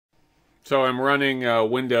So I'm running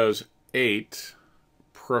Windows 8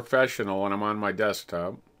 Professional, and I'm on my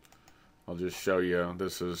desktop. I'll just show you.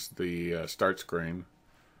 This is the start screen.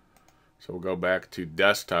 So we'll go back to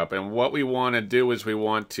desktop. And what we want to do is we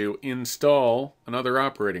want to install another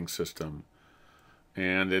operating system.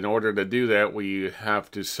 And in order to do that, we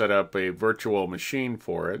have to set up a virtual machine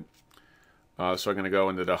for it. So I'm going to go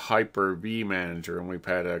into the Hyper-V Manager, and we've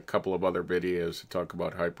had a couple of other videos to talk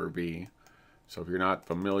about Hyper-V. So if you're not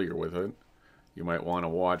familiar with it, you might want to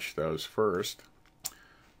watch those first.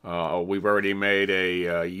 We've already made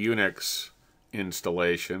a Unix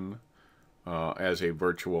installation as a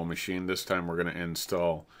virtual machine. This time we're going to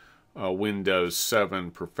install Windows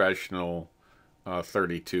 7 Professional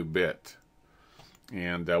 32-bit.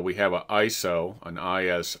 And we have an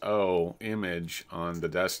ISO image on the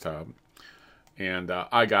desktop. And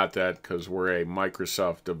I got that because we're a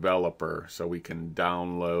Microsoft developer, so we can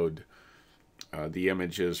download the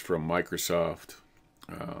images from Microsoft.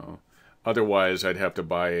 Otherwise, I'd have to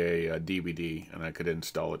buy a DVD, and I could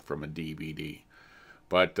install it from a DVD.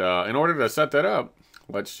 But in order to set that up,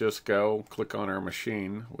 let's just go click on our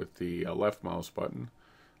machine with the left mouse button.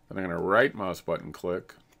 Then I'm going to right mouse button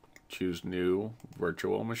click, choose New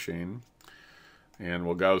Virtual Machine, and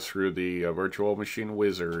we'll go through the Virtual Machine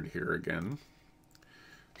Wizard here again.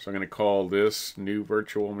 So I'm going to call this New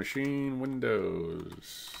Virtual Machine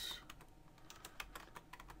Windows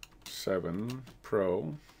 7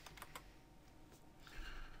 Pro.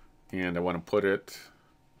 And I want to put it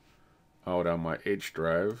out on my H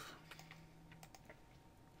drive.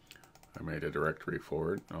 I made a directory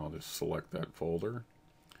for it. I'll just select that folder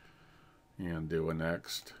and do a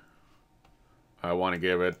next. I want to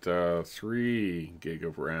give it 3 gig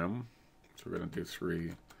of RAM. So we're going to do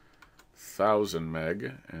 3000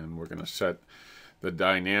 meg, and we're going to set the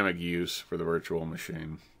dynamic use for the virtual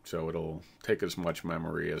machine. So it'll take as much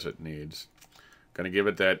memory as it needs. Going to give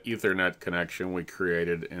it that Ethernet connection we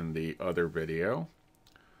created in the other video.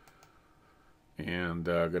 And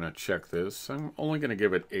going to check this. I'm only going to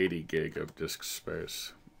give it 80 gig of disk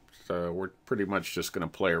space. So we're pretty much just going to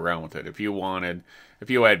play around with it. If you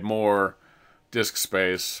had more disk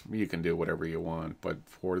space, you can do whatever you want. But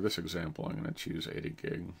for this example, I'm going to choose 80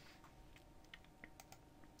 gig.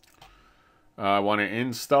 I want to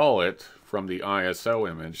install it from the ISO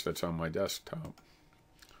image that's on my desktop.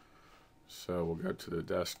 So we'll go to the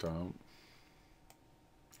desktop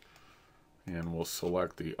and we'll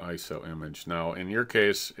select the ISO image. Now, in your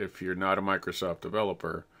case, if you're not a Microsoft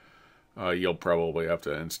developer, you'll probably have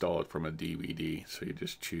to install it from a DVD. So you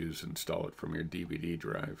just choose install it from your DVD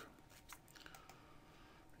drive.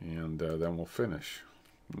 And then we'll finish.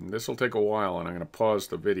 This will take a while, and I'm going to pause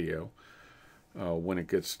the video when it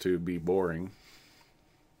gets to be boring.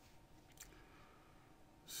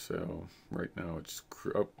 So right now it's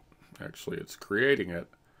it's creating it.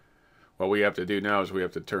 What we have to do now is we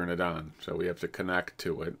have to turn it on. So we have to connect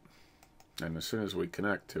to it. And as soon as we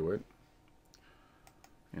connect to it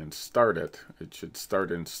and start it, it should start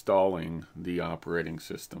installing the operating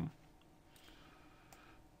system.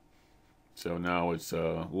 So now it's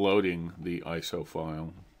loading the ISO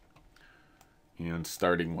file and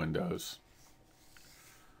starting Windows.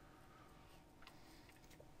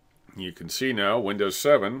 You can see now Windows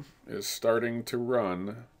 7 is starting to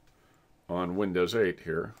run on Windows 8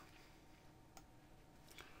 here.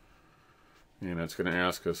 And it's going to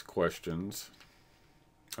ask us questions.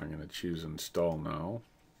 I'm going to choose Install now.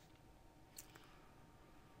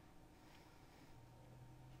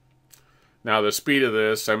 Now the speed of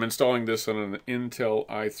this, I'm installing this on an Intel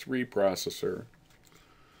i3 processor.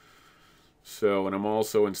 So, and I'm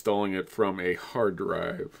also installing it from a hard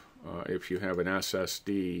drive. If you have an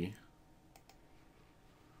SSD,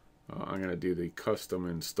 I'm going to do the custom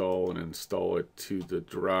install and install it to the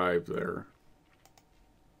drive there.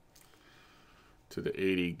 To the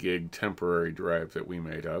 80 gig temporary drive that we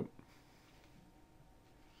made up.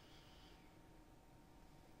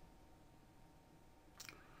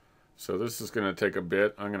 So this is going to take a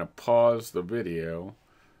bit. I'm going to pause the video,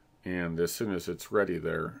 and as soon as it's ready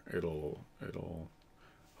there,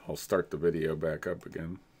 I'll start the video back up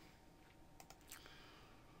again.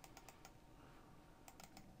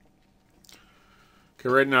 Okay,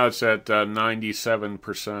 right now it's at 97%,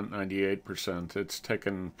 98%. It's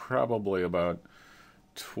taken probably about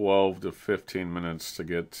 12 to 15 minutes to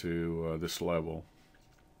get to this level.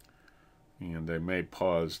 And I may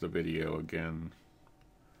pause the video again.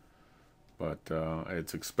 But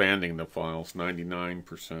it's expanding the files, 99%,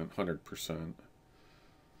 100%.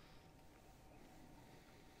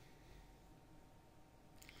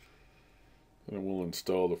 And we'll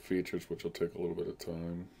install the features, which will take a little bit of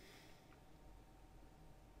time.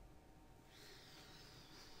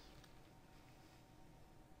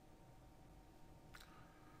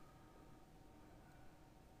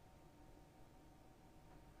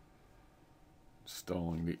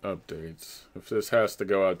 installing the updates. If this has to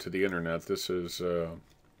go out to the internet, this is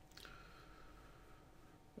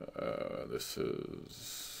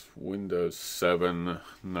Windows 7,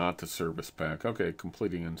 not the service pack. Okay,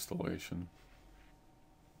 completing installation.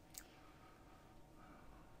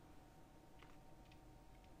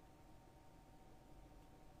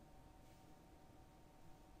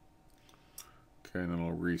 Okay, and then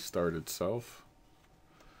it'll restart itself.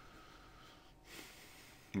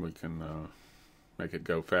 We can make it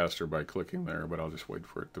go faster by clicking there, but I'll just wait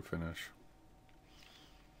for it to finish.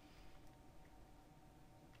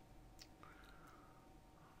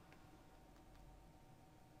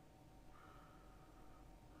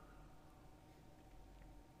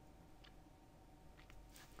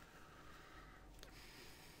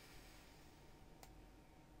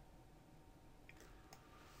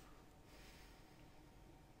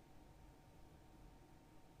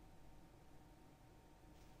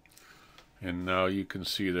 And now you can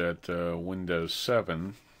see that Windows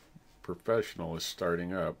 7 Professional is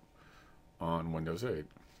starting up on Windows 8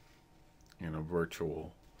 in a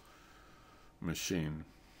virtual machine.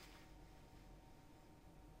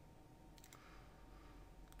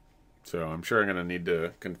 So I'm sure I'm going to need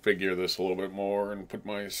to configure this a little bit more and put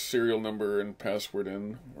my serial number and password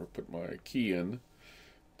in, or put my key in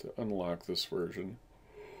to unlock this version.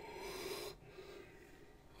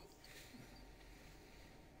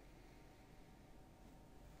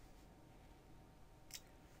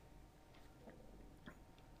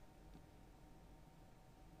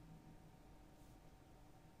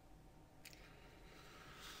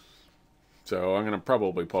 So I'm going to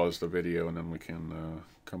probably pause the video and then we can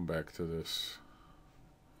come back to this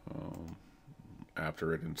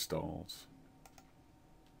after it installs.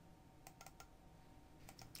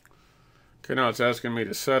 Okay, now it's asking me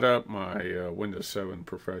to set up my Windows 7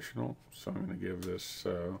 Professional. So I'm going to give this,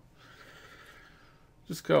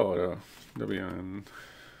 just call it a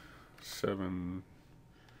WN7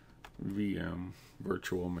 VM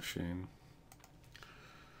virtual machine. You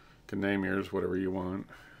can name yours whatever you want.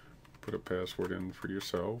 Put a password in for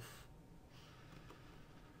yourself.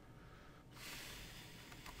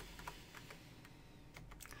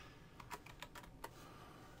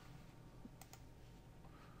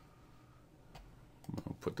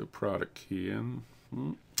 I'll put the product key in.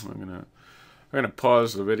 I'm gonna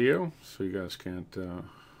pause the video so you guys can't. I'm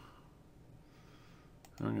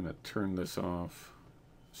gonna turn this off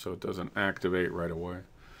so it doesn't activate right away.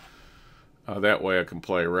 That way I can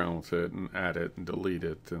play around with it and add it and delete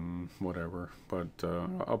it and whatever. But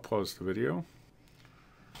I'll pause the video.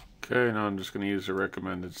 Okay, now I'm just going to use the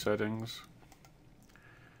recommended settings.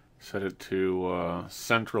 Set it to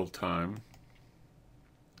Central Time.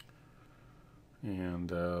 And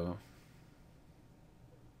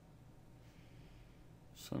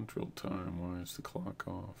Central Time, why is the clock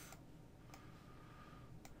off?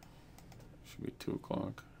 Should be 2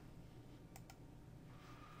 o'clock.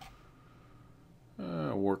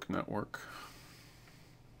 Work network.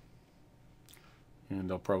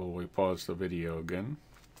 And I'll probably pause the video again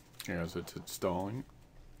as it's installing.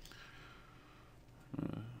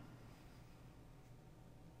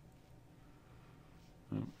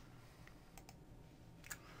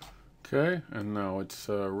 Okay, and now it's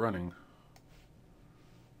running.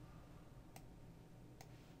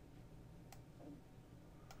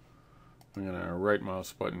 I'm going to right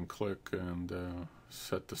mouse button click and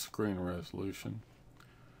set the screen resolution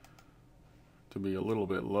to be a little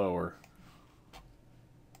bit lower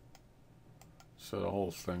so the whole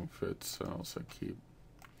thing fits. I'll say keep.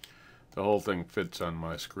 The whole thing fits on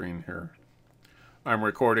my screen here. I'm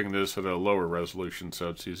recording this at a lower resolution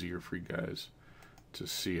so it's easier for you guys to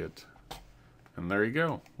see it. And there you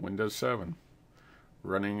go, Windows 7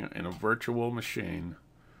 running in a virtual machine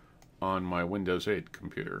on my Windows 8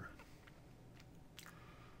 computer.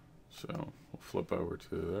 So we'll flip over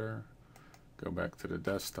to there, go back to the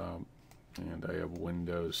desktop, and I have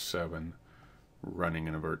Windows 7 running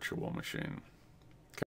in a virtual machine.